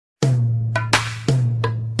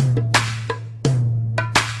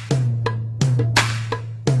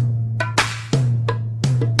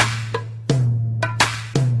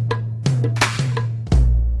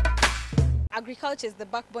Agriculture is the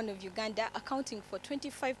backbone of Uganda, accounting for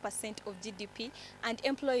 25% of GDP and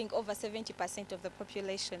employing over 70% of the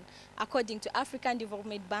population. According to African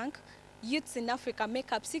Development Bank, youths in Africa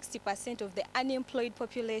make up 60% of the unemployed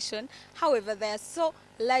population. However, they are so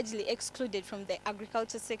largely excluded from the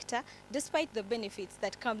agriculture sector, despite the benefits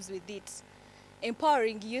that comes with it.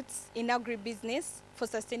 Empowering youths in agribusiness for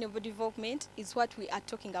sustainable development is what we are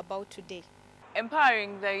talking about today.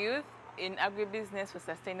 Empowering the youth in agribusiness for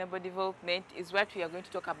sustainable development is what we are going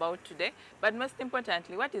to talk about today. But most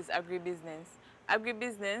importantly, what is agribusiness?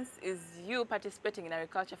 Agribusiness is you participating in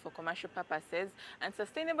agriculture for commercial purposes, and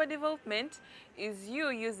sustainable development is you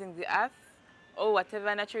using the earth or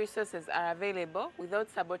whatever natural resources are available without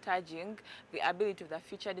sabotaging the ability of the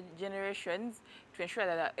future generations to ensure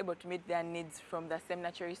that they're able to meet their needs from the same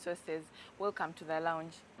natural resources. Welcome to the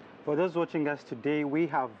lounge. For those watching us today, we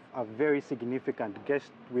have a very significant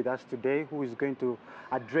guest with us today who is going to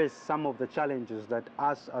address some of the challenges that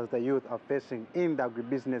us as the youth are facing in the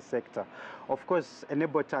agribusiness sector. Of course,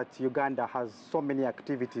 Enabled Uganda has so many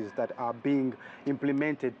activities that are being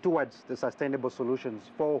implemented towards the sustainable solutions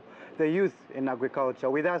for the youth in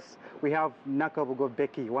agriculture. With us, we have Nakabugo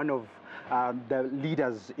Becky, one of the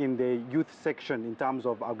leaders in the youth section in terms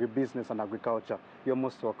of agribusiness and agriculture. You're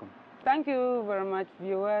most welcome. Thank you very much,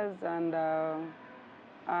 viewers and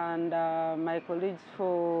my colleagues,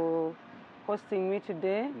 for hosting me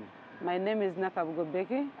today. My name is Nakabugo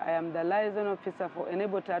Becky. I am the liaison officer for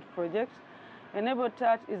Enabled Project. Enabled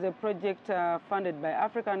is a project funded by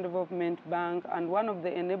African Development Bank and one of the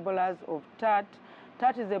enablers of TAT.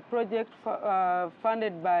 TAT is a project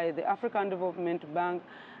funded by the African Development Bank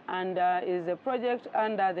and is a project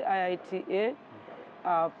under the IITA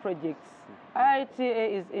projects.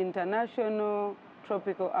 IITA is International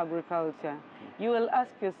Tropical Agriculture. You will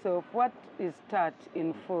ask yourself, what is TAT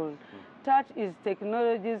in full? TAT is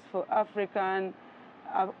Technologies for African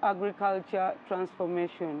Agriculture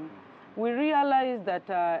Transformation. We realize that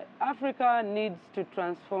Africa needs to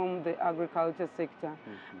transform the agriculture sector.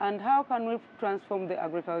 And how can we transform the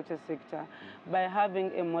agriculture sector? By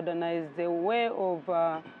having a modernized way of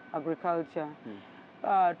agriculture.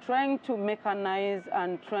 Trying to mechanize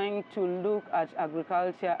and trying to look at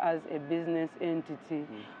agriculture as a business entity.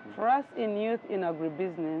 For us in youth in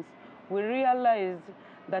agribusiness, we realized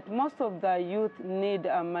that most of the youth need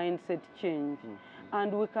a mindset change.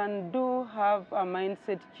 And we can have a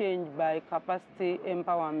mindset change by capacity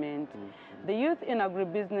empowerment. The Youth in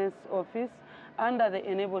Agribusiness Office, under the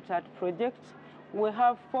Enabled project, we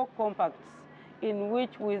have 4 compacts in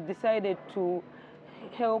which we decided to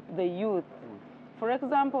help the youth. For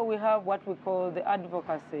example, we have what we call the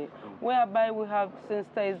advocacy, whereby we have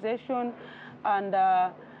sensitization and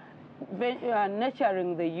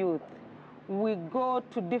nurturing the youth. We go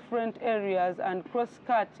to different areas and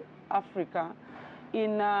cross-cut Africa.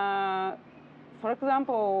 For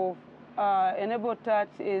example, Enabled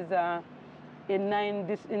is in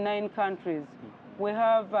 9 countries. We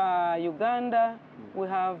have Uganda, we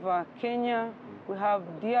have Kenya, we have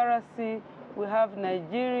DRC, we have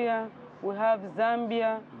Nigeria, we have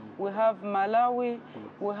Zambia, we have Malawi,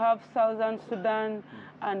 we have Southern Sudan,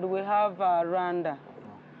 and we have Rwanda.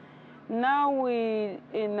 Now in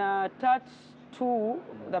TAT 2,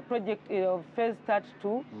 the project of phase TAT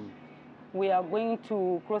 2, we are going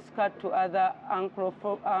to cross-cut to other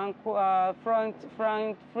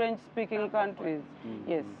French-speaking countries.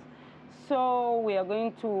 Yes. So we are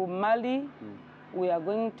going to Mali, we are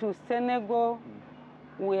going to Senegal,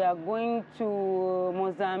 we are going to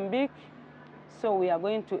Mozambique, so we are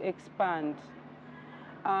going to expand.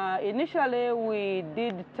 Initially, we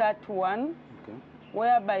did TAT 1,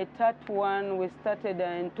 whereby TAT 1 we started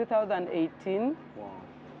in 2018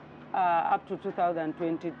 up to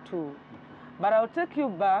 2022. But I'll take you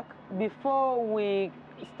back. Before we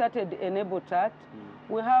started Enabled TAT,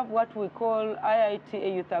 we have what we call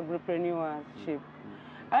IITA Youth Agripreneurship.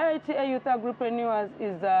 IITA Youth Agripreneurs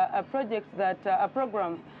is a project a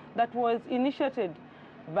program that was initiated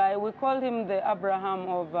by, we call him the Abraham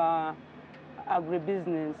of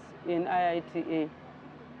agribusiness in IITA.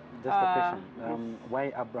 Just a question.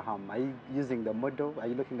 Why Abraham? Are you using the model? Are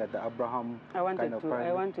you looking at the Abraham I wanted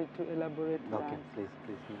to elaborate okay, that. please.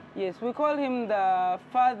 Yeah. Yes, we call him the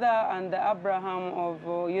father and the Abraham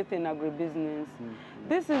of youth in agribusiness.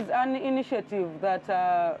 This is an initiative that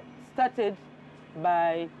started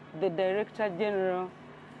by the Director General,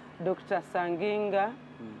 Dr. Sanginga,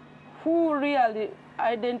 who really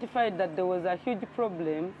identified that there was a huge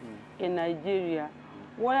problem in Nigeria,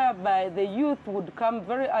 whereby the youth would come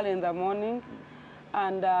very early in the morning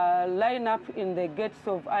and line up in the gates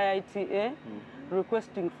of IITA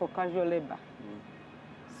requesting for casual labor.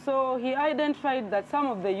 So he identified that some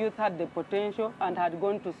of the youth had the potential and had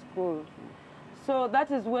gone to school. So that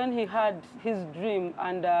is when he had his dream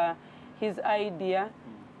and his idea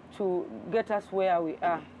to get us where we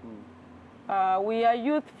are. We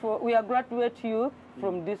are graduate youth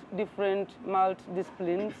from different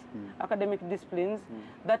multi-disciplines, academic disciplines,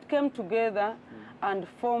 that came together and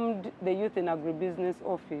formed the Youth in Agribusiness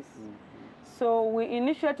office. So we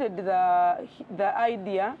initiated the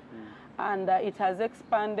idea, and it has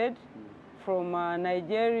expanded from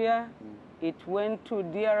Nigeria. It went to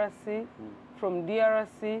DRC. From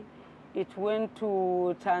DRC, it went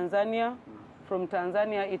to Tanzania. From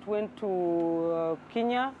Tanzania, it went to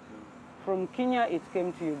Kenya. From Kenya, it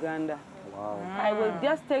came to Uganda. Wow. I will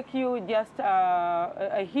just take you just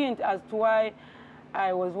a hint as to why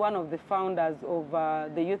I was one of the founders of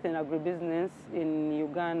the Youth in Agribusiness in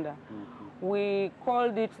Uganda. We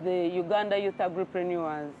called it the Uganda Youth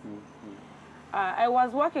Agripreneurs. I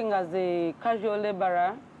was working as a casual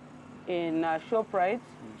laborer in ShopRite,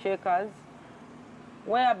 Checkers,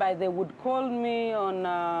 whereby they would call me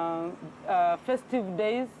on festive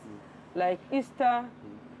days like Easter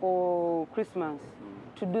or Christmas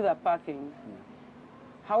to do the packing.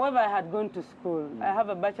 However, I had gone to school. I have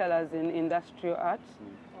a bachelor's in industrial arts.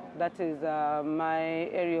 That is my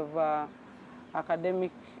area of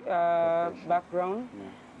academic background.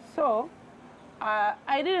 So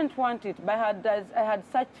I didn't want it, but I had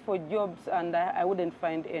searched for jobs and I wouldn't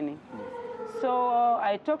find any. So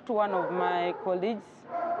I talked to one of my colleagues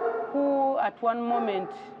who at one moment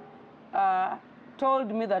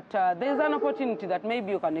told me that there's an opportunity that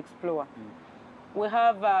maybe you can explore. We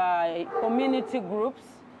have community groups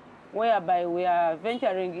whereby we are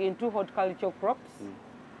venturing into horticultural crops.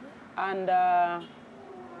 And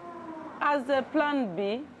as a plan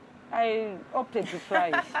B, I opted to try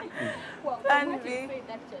it. Well, Plan what B. you said,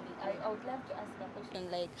 actually, I would love to ask a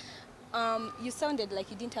question. Like, you sounded like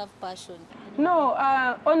you didn't have passion. No,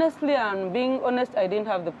 honestly, and being honest, I didn't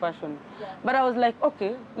have the passion. Yeah. But I was like,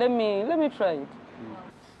 okay, let me try it.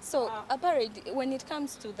 So, apparently, when it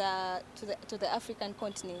comes to the African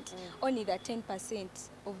continent, only the 10%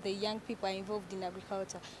 of the young people are involved in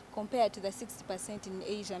agriculture, compared to the 60% in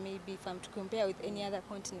Asia, maybe if I'm to compare with any other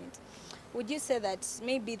continent. Would you say that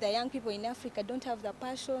maybe the young people in Africa don't have the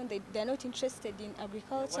passion, they're not interested in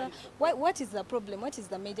agriculture? What is the problem? What is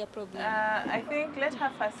the major problem? I think let her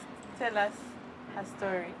first tell us her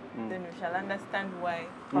story, then we shall understand why.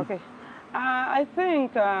 Okay. I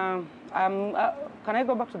think, can I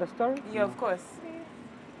go back to the story? Yeah, of course.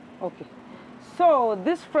 Okay. So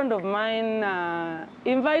this friend of mine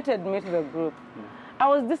invited me to the group. I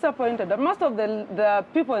was disappointed that most of the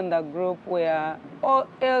people in the group were all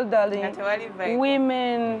elderly,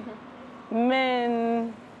 women,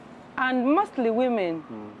 men, and mostly women.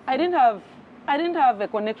 I didn't have a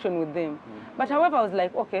connection with them. But however, I was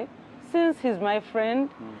like, okay, since he's my friend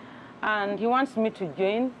and he wants me to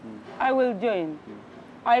join, I will join.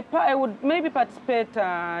 I would maybe participate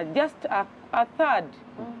just a third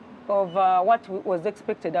of what was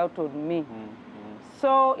expected out of me.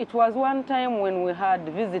 So it was one time when we had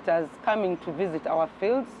visitors coming to visit our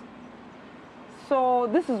fields. So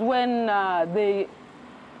this is when they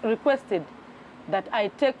requested that I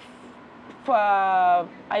take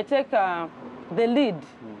the lead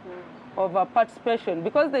of participation,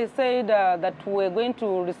 because they said that we're going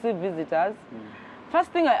to receive visitors.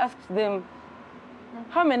 First thing I asked them,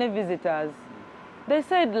 how many visitors? They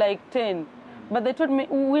said like 10, but they told me,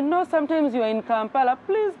 we know sometimes you're in Kampala,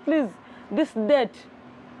 please, this date,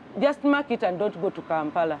 just mark it and don't go to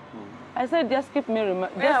Kampala. I said, just keep reminding me.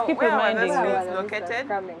 Where those located?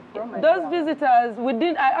 Those visitors,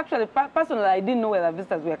 actually, personally, I didn't know where the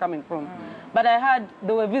visitors were coming from. But I heard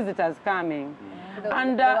there were visitors coming.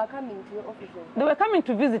 And they were coming to your offices? They were coming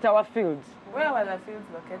to visit our fields. Where were the fields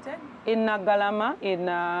located? In Nagalama, in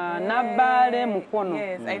Nabale, Mukono.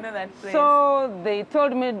 Yes, I know that place. So they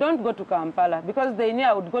told me, don't go to Kampala, because they knew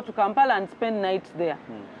I would go to Kampala and spend nights there.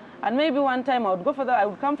 And maybe one time I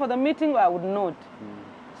would come for the meeting, or I would not.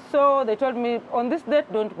 So they told me, on this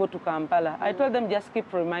date, don't go to Kampala. I told them, just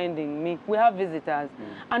keep reminding me. We have visitors.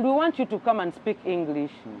 And we want you to come and speak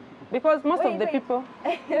English. Because most of the people...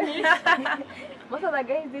 Most of the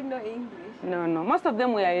guys didn't know English. No, most of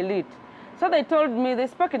them were elite. So they told me, they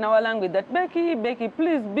spoke in our language, that Becky,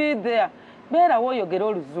 please be there. Better wo yogera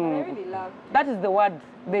oluzungu. I really loved it. That is the word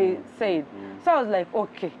they said. So I was like,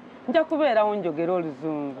 okay. So I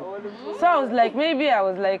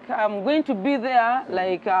was like, I'm going to be there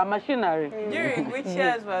like machinery. During which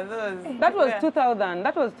years were those? That was 2000.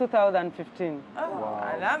 That was 2015. Oh,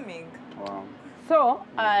 wow. Alarming. Wow. So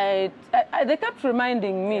they kept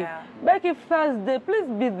reminding me, Becky, Thursday, please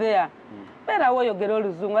be there. I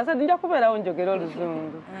said,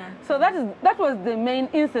 so that was the main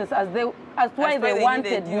instance as why they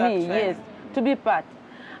wanted me, yes, to be part.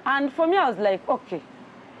 And for me, I was like, okay,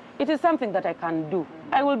 it is something that I can do.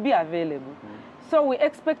 I will be available. So we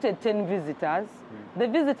expected 10 visitors. The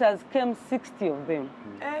visitors came 60 of them.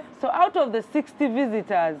 So out of the 60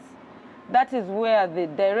 visitors, that is where the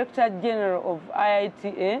Director General of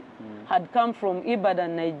IITA had come from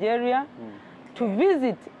Ibadan, Nigeria, to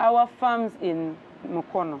visit our farms in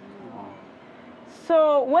Mukono.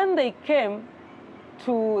 So when they came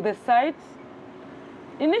to the site,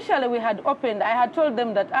 initially we had opened, I had told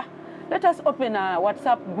them that, let us open a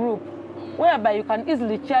WhatsApp group whereby you can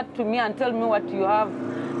easily chat to me and tell me what you have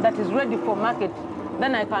that is ready for market.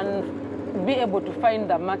 Then I can be able to find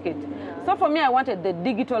the market. So for me, I wanted the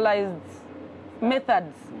digitalized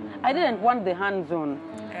methods. I didn't want the hands-on.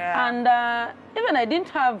 And even I didn't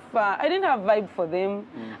have vibe for them.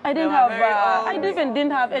 I didn't have. I even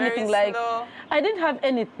didn't have anything like. I didn't have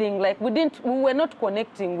anything like. We were not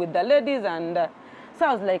connecting with the ladies, and so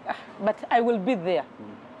I was like, but I will be there.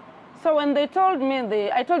 So when they told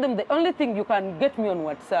me, I told them the only thing you can get me on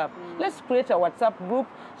WhatsApp. Let's create a WhatsApp group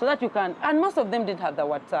so that you can. And most of them didn't have the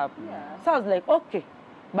WhatsApp. So I was like, okay,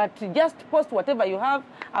 but just post whatever you have.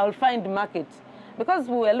 I'll find market. Because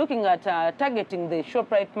we were looking at targeting the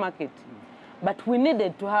ShopRite market, but we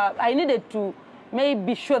needed to have, I needed to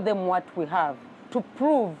maybe show them what we have to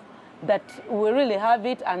prove that we really have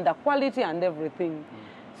it and the quality and everything.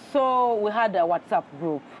 So we had a WhatsApp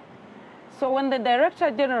group. So when the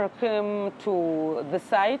Director General came to the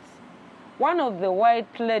site, one of the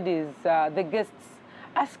white ladies, the guests,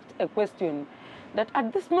 asked a question that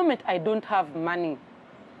at this moment I don't have money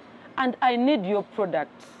and I need your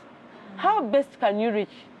products. How best can you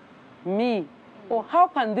reach me? Or how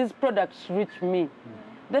can these products reach me?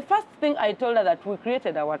 The first thing I told her that we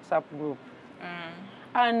created a WhatsApp group.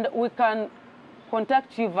 And we can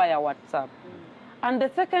contact you via WhatsApp. And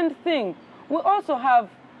the second thing, we also have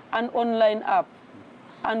an online app.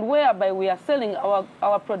 And whereby we are selling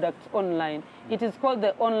our products online. It is called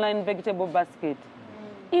the Online Vegetable Basket.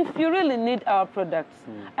 If you really need our products,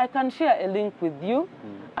 I can share a link with you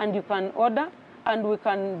and you can order. And we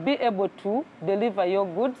can be able to deliver your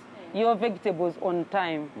goods, your vegetables on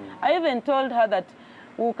time. I even told her that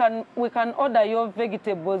we can order your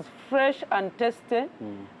vegetables fresh and tasty,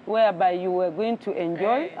 whereby you were going to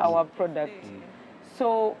enjoy our product.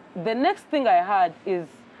 So the next thing I had is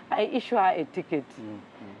I issue her a ticket.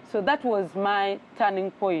 So that was my turning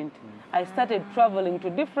point. I started traveling to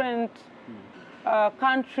different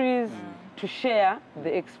countries to share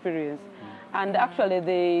the experience. And actually,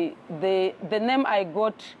 the name I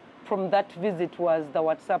got from that visit was the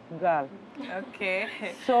WhatsApp girl. Okay.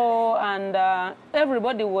 So, and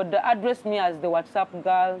everybody would address me as the WhatsApp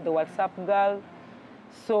girl, the WhatsApp girl.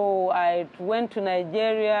 So I went to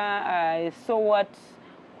Nigeria. I saw what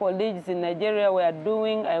colleagues in Nigeria were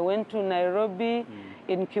doing. I went to Nairobi.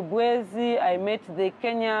 In Kibwezi, I met the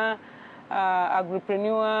Kenya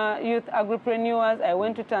youth agripreneurs. I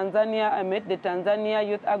went to Tanzania, I met the Tanzania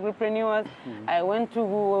youth agripreneurs. I went to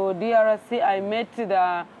DRC, I met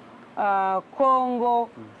the Congo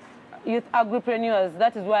youth agripreneurs.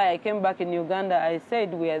 That is why I came back in Uganda. I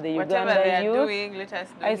said we are the Uganda youth. Doing, let us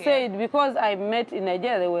know I here. said because I met in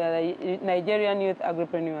Nigeria, they were the Nigerian youth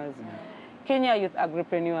agripreneurs. Kenya youth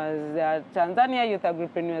agripreneurs, Tanzania youth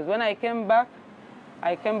agripreneurs. When I came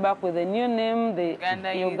back with a new name, the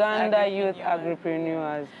Uganda Youth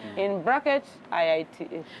Agripreneurs. In brackets,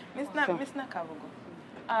 IITA. Ms.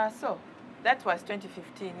 Nakavugo, so that was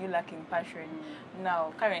 2015, you lacking passion.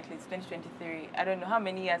 Now, currently, it's 2023. I don't know how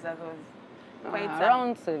many years are those?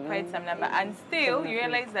 Around 7. Quite some number. And still, you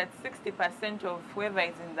realize that 60% of whoever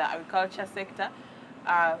is in the agriculture sector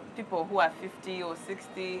are people who are 50 or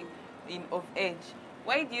 60 of age.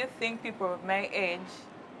 Why do you think people of my age,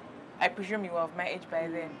 I presume you were of my age by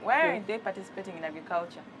then, why aren't they participating in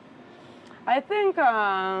agriculture? I think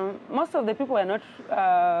most of the people are not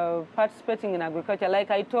participating in agriculture. Like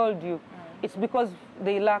I told you, it's because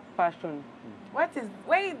they lack passion. Why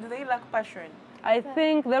do they lack passion? I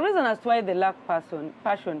think the reason as to why they lack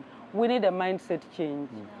passion, we need a mindset change.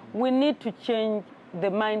 We need to change the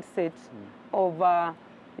mindset of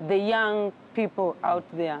the young people out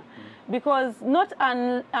there. Because not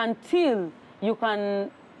until you can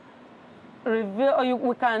reveal, or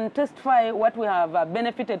we can testify what we have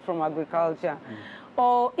benefited from agriculture,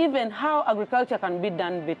 or even how agriculture can be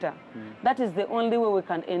done better. That is the only way we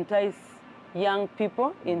can entice young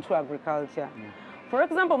people into agriculture. For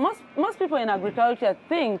example, most people in agriculture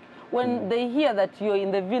think when they hear that you're in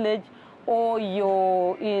the village or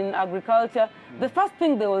you're in agriculture, the first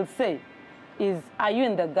thing they will say is, are you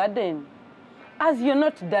in the garden? As you're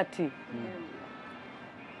not dirty.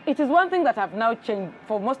 It is one thing that I've now changed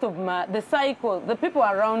for most of the cycle, the people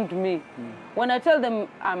around me. When I tell them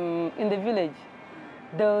I'm in the village,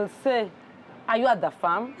 they'll say, are you at the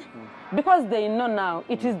farm? Because they know now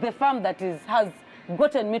it is the farm that has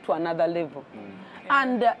gotten me to another level.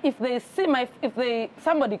 And if they see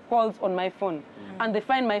somebody calls on my phone and they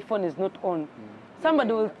find my phone is not on,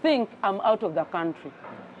 somebody will think I'm out of the country.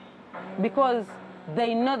 Because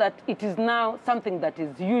they know that it is now something that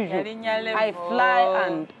is usual. I fly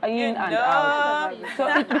and in and out. So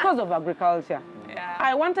it's because of agriculture.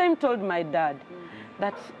 I one time told my dad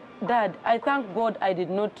that, Dad, I thank God I did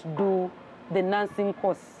not do the nursing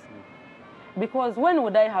course. Because when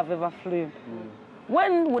would I have ever flown?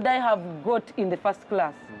 When would I have got in the first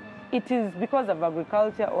class? It is because of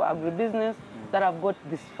agriculture or agribusiness that I've got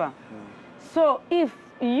this far. So if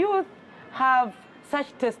youth have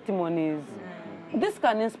such testimonies, this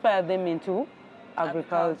can inspire them into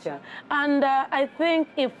agriculture. And I think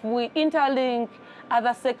if we interlink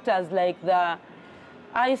other sectors like the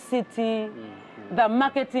ICT, the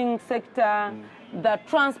marketing sector, the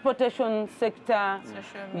transportation sector,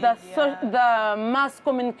 the mass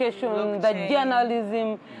communication, the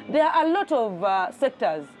journalism, there are a lot of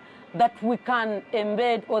sectors that we can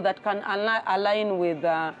embed or that can align with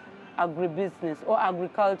agribusiness or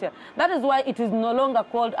agriculture. That is why it is no longer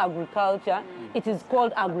called agriculture, it is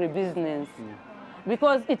called agribusiness.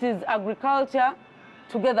 Because it is agriculture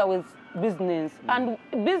together with business. And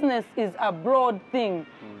business is a broad thing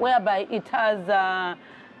whereby it has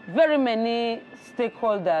very many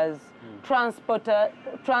stakeholders, transporters,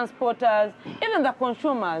 even the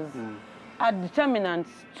consumers are determinants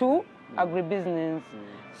to agribusiness.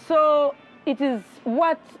 So it is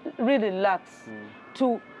what really lacks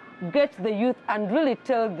to get the youth and really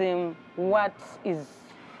tell them what is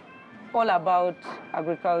all about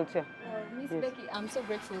agriculture. Miss Becky, I'm so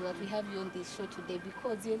grateful that we have you on this show today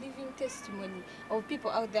because you're living testimony of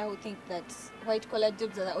people out there who think that white-collar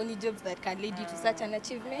jobs are the only jobs that can lead you to such an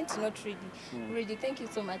achievement. Not really. Really, thank you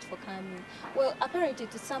so much for coming. Well, apparently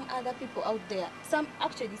to some other people out there, some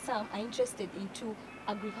are interested into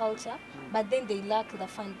agriculture, but then they lack the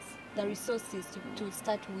funds, the resources to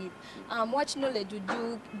start with. What knowledge would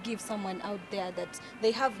you give someone out there that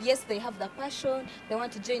they have, yes, they have the passion, they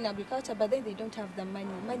want to join agriculture, but then they don't have the money.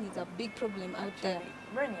 Money is a big problem out there.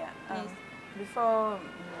 Brenya, before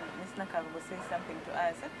Ms. Nakarubo says something to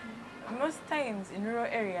us, most times in rural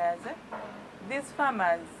areas, these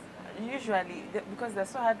farmers, usually, because they're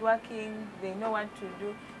so hardworking, they know what to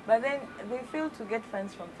do, but then they fail to get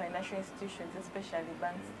funds from financial institutions, especially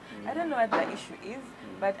banks. I don't know what the issue is,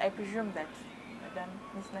 but I presume that Madam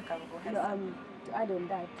Ms. Nakarubo has... to add on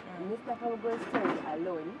that, Ms. Nakarubo's story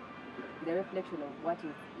alone, the reflection of what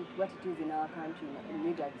it is in our country in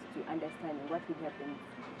regards to understanding what will happen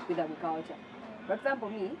with agriculture. For example,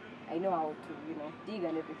 me, I know how to, dig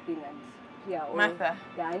and everything, and here, Martha.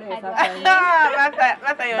 Yeah, I know it's happening.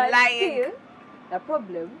 Martha, you're lying. Still, the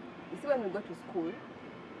problem is when we go to school,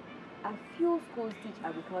 a few schools teach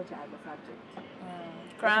agriculture as a subject.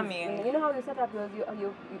 Cramming. You know how you set up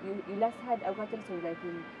you last had agriculture lessons like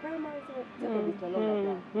in primary, secondary, it's no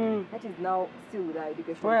longer there. That is now still the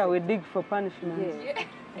education. Where we dig for punishment. Yes,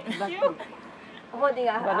 exactly. Holding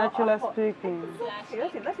Vernacular speaking.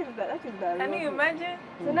 That is the Can you imagine?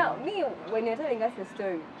 So now, me, when you're telling us the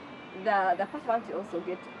story, the first one to also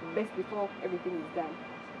get best before everything is done.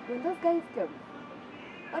 When those guys come,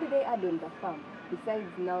 what do they add on the farm?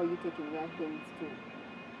 Besides now you taking your things to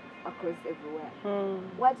across everywhere.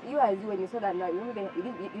 What you as you, when you saw that now, you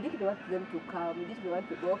didn't want them to come, you didn't want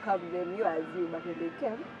to welcome them, you as you, but when they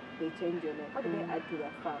came, they changed your name. What do they add to the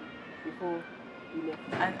farm before you left?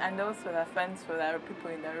 And also the funds for the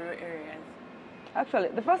people in the rural areas. Actually,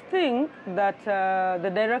 the first thing that the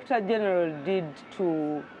Director General did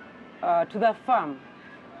to the farm,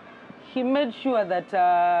 he made sure that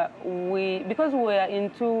because we are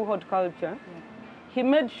into horticulture, he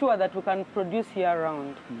made sure that we can produce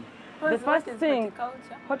year-round. The first thing,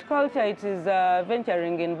 horticulture, it is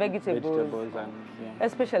venturing in vegetables and,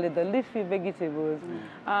 especially the leafy vegetables.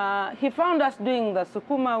 He found us doing the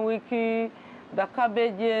sukuma wiki, the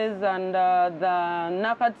cabbages, and the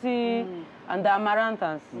nakati, and the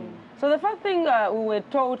amaranthus. So the first thing we were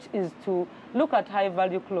taught is to look at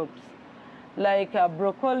high-value crops, like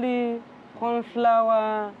broccoli,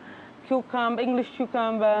 cornflower, cucumber, English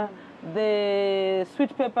cucumber, the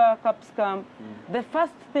sweet pepper capsicum. The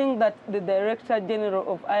first thing that the Director General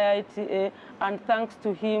of IITA, and thanks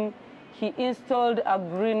to him, he installed a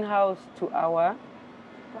greenhouse to our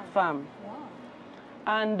farm. Wow.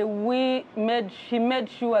 And he made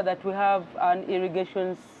sure that we have an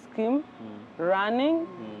irrigation scheme running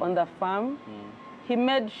on the farm. He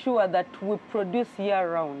made sure that we produce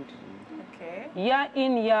year-round. Okay. Year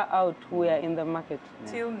in, year out, we are in the market.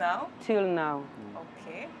 Till now? Till now.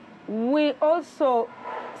 Okay. We also,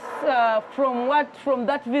 from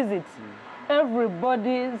that visit,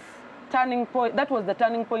 everybody's turning point, that was the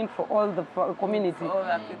turning point for all the community. For all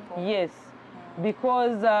the people. Yes,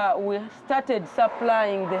 because we started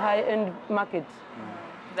supplying the high-end market.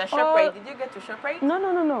 The ShopRite, did you get to ShopRite?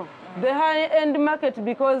 No. The high-end market,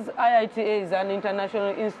 because IITA is an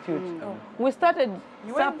international institute. We started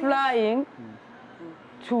supplying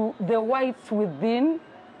to the whites within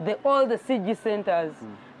all the CG centers.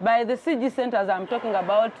 By the CG centers, I'm talking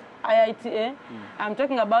about IITA, I'm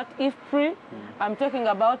talking about IFPRI, I'm talking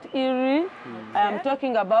about IRI, I am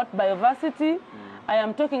talking about Biodiversity, I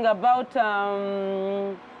am talking about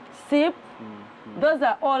SIP. Those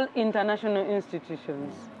are all international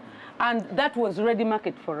institutions. And that was ready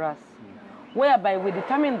market for us, whereby we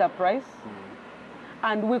determine the price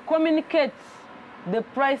and we communicate the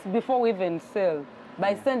price before we even sell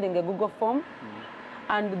by sending a Google form.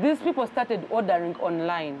 And these people started ordering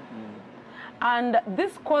online. And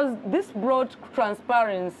this brought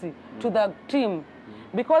transparency to the team,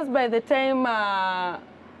 because by the time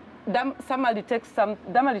somebody takes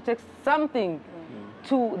something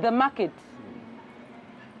to the market,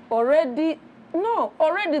 already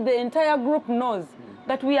the entire group knows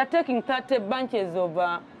that we are taking 30 bunches of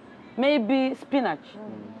maybe spinach,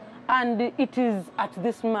 and it is at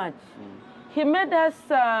this much. He made us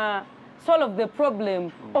solve the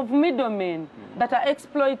problem of middlemen that are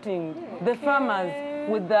exploiting the farmers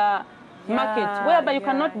with the market, whereby you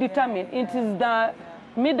cannot determine. It is the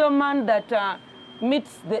middleman that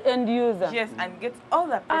meets the end user. Yes, and gets all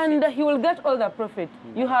the profit. And he will get all the profit.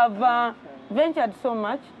 You have ventured so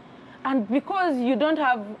much, and because you don't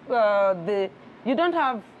have the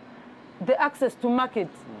access to market,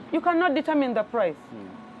 you cannot determine the price.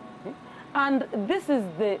 And this is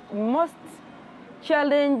the most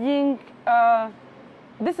challenging.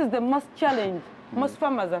 Most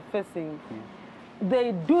farmers are facing.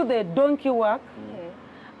 They do the donkey work,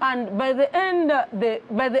 and by the end,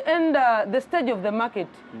 the stage of the market,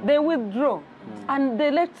 they withdraw, and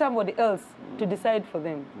they let somebody else to decide for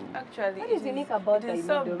them. Actually, What is unique about it is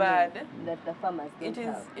so bad that the farmers don't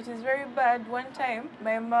have? It is very bad. One time,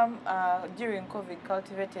 my mom during COVID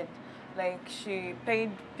cultivated, like she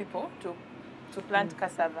paid people to plant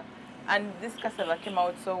cassava, and this cassava came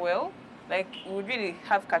out so well. Like, we would really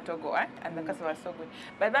have cattle go, and the cassava was so good.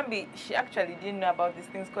 But Bambi, she actually didn't know about these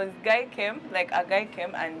things, because a guy came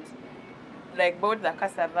and like bought the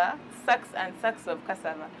cassava, sacks and sacks of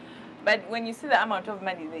cassava. But when you see the amount of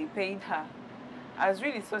money they paid her, I was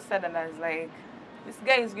really so sad, and I was like, this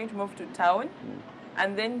guy is going to move to town,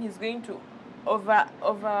 and then he's going to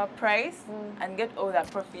overprice and get all the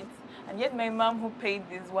profits. And yet my mom, who paid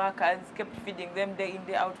these workers, kept feeding them day in,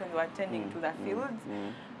 day out when they were tending to the fields,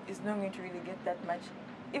 is not going to really get that much.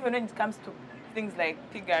 Even when it comes to things like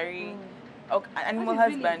piggery, or animal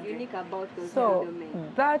husbandry. What is really unique about those So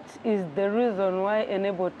middlemen? that is the reason why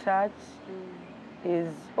Enable Touch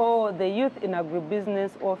is, or the Youth in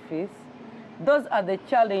Agribusiness Office, those are the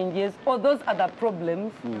challenges, or those are the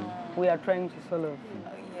problems we are trying to solve.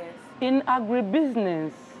 Yes. In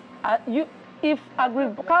agribusiness, if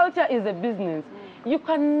agriculture is a business, you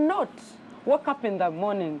cannot wake up in the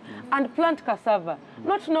morning and plant cassava,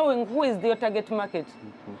 not knowing who is your target market.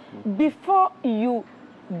 Before you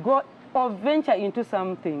go or venture into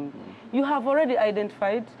something, you have already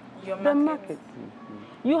identified the market.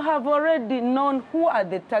 You have already known who are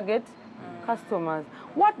the target customers.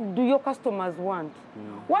 What do your customers want?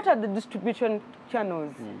 What are the distribution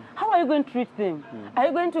channels? How are you going to reach them? Are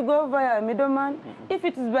you going to go via a middleman? If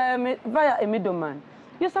it is via a middleman,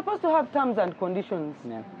 you're supposed to have terms and conditions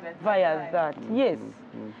via that. Yes.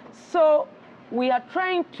 So we are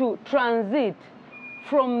trying to transit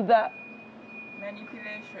from the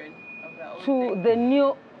Manipulation of the old to thing. the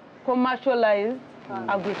new commercialized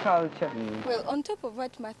agriculture. Well, on top of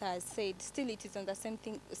what Martha has said, still it is on the same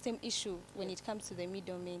issue when it comes to the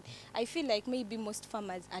middlemen. I feel like maybe most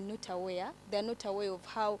farmers are not aware. They're not aware of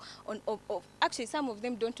how, actually some of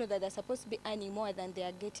them don't know that they're supposed to be earning more than they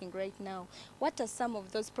are getting right now. What are some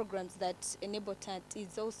of those programs that Enable Touch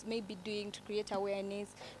is also maybe doing to create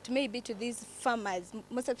awareness, to maybe to these farmers,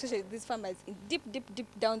 most especially these farmers deep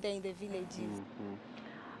down there in the villages?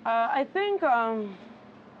 I think,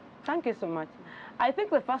 thank you so much. I think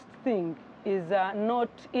the first thing is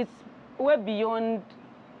it's way beyond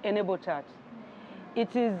Enable TAT.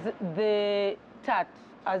 It is the TAT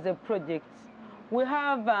as a project. We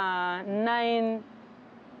have nine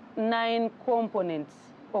components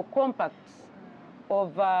or compacts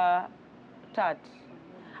of TAT.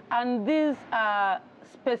 And these are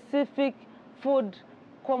specific food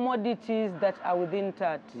commodities that are within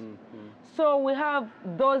TAT. So we have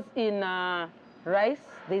those in rice,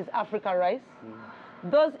 there's Africa rice.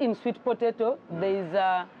 Those in sweet potato,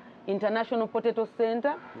 there's International Potato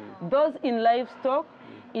Center. Those in livestock,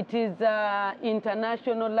 it is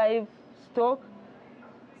International Livestock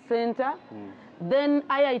Center. Then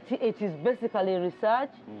IITH is basically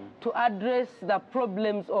research to address the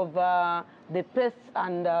problems of the pests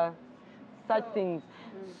and such things.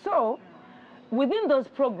 So within those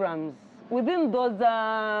programs, within those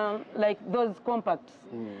like those compacts,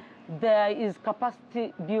 there is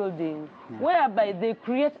capacity building, whereby they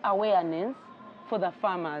create awareness for the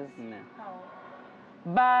farmers.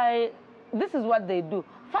 This is what they do.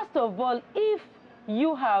 First of all, if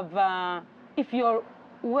you have, if you're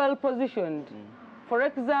well positioned, for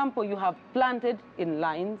example, you have planted in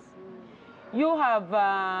lines, you have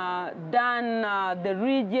done the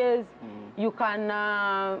ridges, you can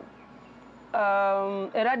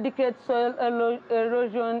eradicate soil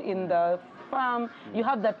erosion in the farm, you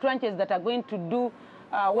have the trenches that are going to do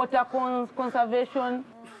water conservation,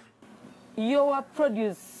 your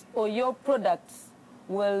produce or your products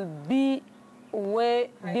will be way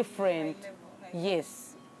different,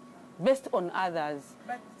 yes, based on others.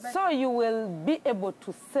 So you will be able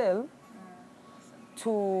to sell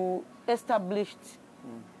to established,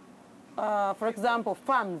 for example,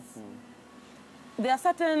 farms. There are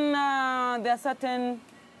certain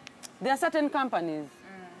companies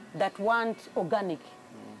that want organic.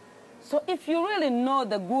 So if you really know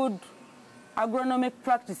the good agronomic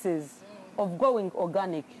practices of going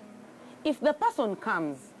organic, if the person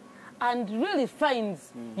comes and really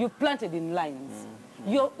finds you planted in lines,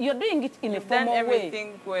 you're doing it in a formal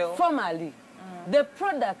way, formally, the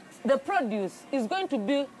produce is going to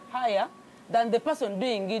be higher than the person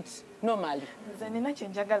doing it normally.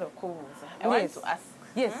 I want to ask,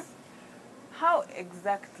 how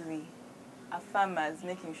exactly are farmers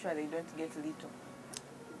making sure they don't get little?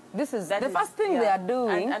 This is the first thing they are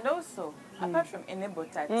doing. And also, apart from Enable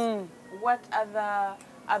TAT, what other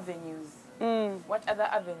avenues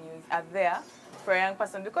are there for a young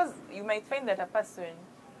person? Because you might find that a person,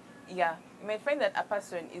 you might find that a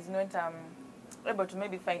person is not able to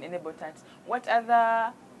maybe find Enable TAT. What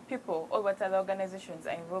other people or what other organizations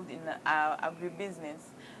are involved in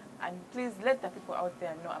agribusiness? And please let the people out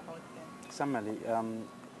there know about them. Samali,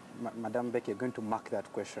 Madam Becky, you're going to mark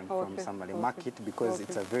that question from Samali. Mark it because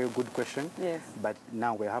it's a very good question. Yes. But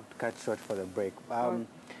now we have to cut short for the break.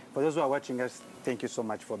 For those who are watching us, thank you so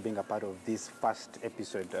much for being a part of this first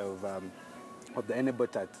episode of the Enable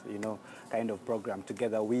TAT, kind of program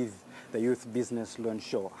together with the Youth Business Loan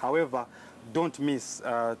Show. However, don't miss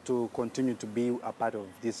to continue to be a part of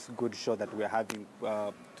this good show that we're having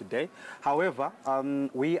today. However,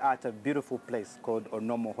 we are at a beautiful place called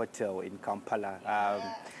Onomo Hotel in Kampala.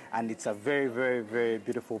 And it's a very, very, very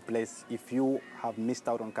beautiful place. If you have missed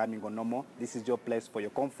out on coming Onomo, this is your place for your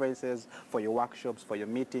conferences, for your workshops, for your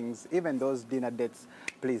meetings, even those dinner dates.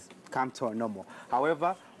 Please come to Onomo.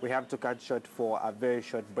 However, we have to cut short for a very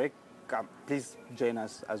short break. Please join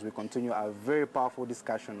us as we continue a very powerful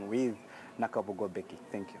discussion with Nakabugo Becky.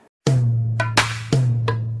 Thank you.